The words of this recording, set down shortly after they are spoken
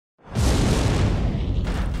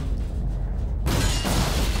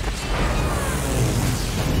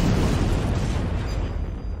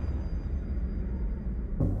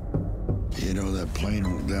that plane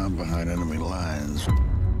went down behind enemy lines.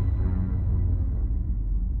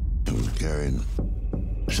 It was carrying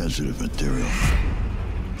sensitive material.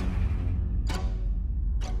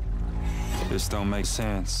 This don't make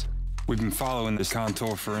sense. We've been following this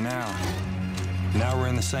contour for an hour. Now we're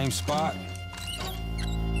in the same spot?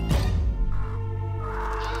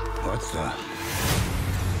 What the?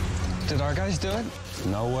 Did our guys do it?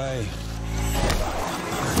 No way.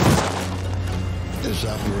 This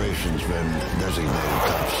operation's been designated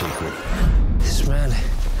top secret. This man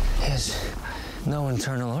has no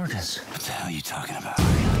internal organs. What the hell are you talking about?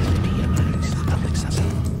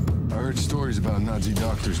 I heard stories about Nazi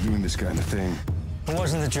doctors doing this kind of thing. It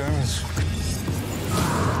wasn't the Germans.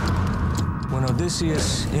 When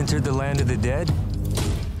Odysseus entered the land of the dead,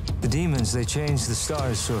 the demons, they changed the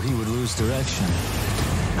stars so he would lose direction.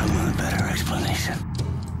 I want a better explanation.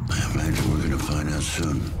 I imagine we're gonna find out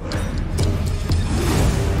soon.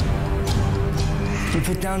 You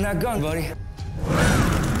put down that gun, buddy. And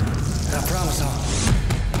I promise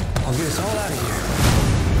I'll get us all out of here.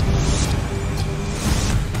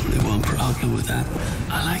 Only one problem with that.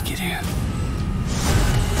 I like it here.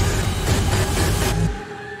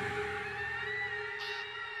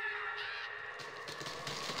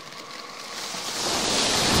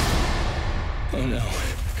 Oh no.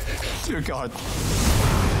 Dear God.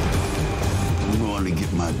 I'm going to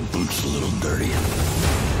get my boots a little dirty.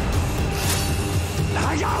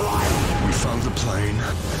 I got one! We found the plane.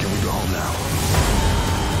 Can we go home now?